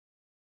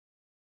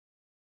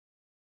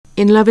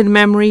in loving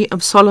memory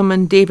of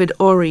Solomon David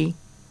Orie,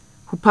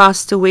 who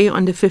passed away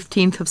on the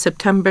 15th of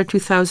September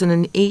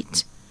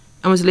 2008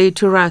 and was laid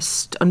to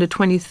rest on the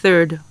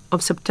 23rd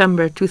of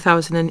September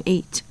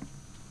 2008.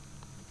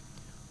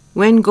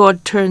 When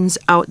God turns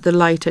out the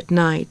light at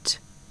night,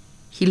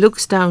 He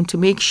looks down to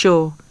make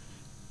sure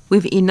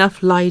we've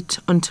enough light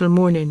until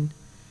morning,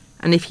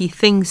 and if He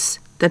thinks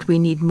that we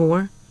need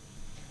more,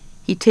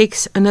 He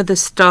takes another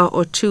star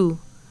or two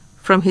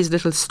from His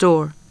little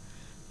store,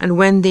 and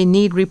when they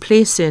need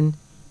replacing,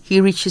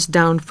 He reaches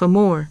down for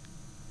more.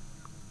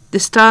 The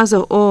stars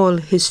are all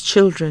His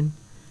children,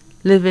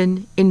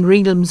 living in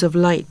realms of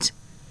light,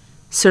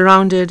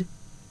 surrounded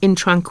in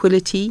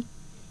tranquility,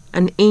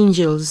 and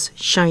angels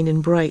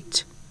shining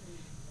bright.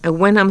 And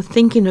when I'm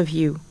thinking of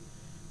you,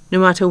 no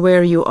matter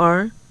where you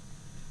are,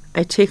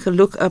 I take a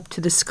look up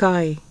to the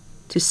sky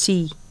to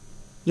see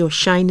your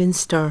shining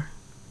star.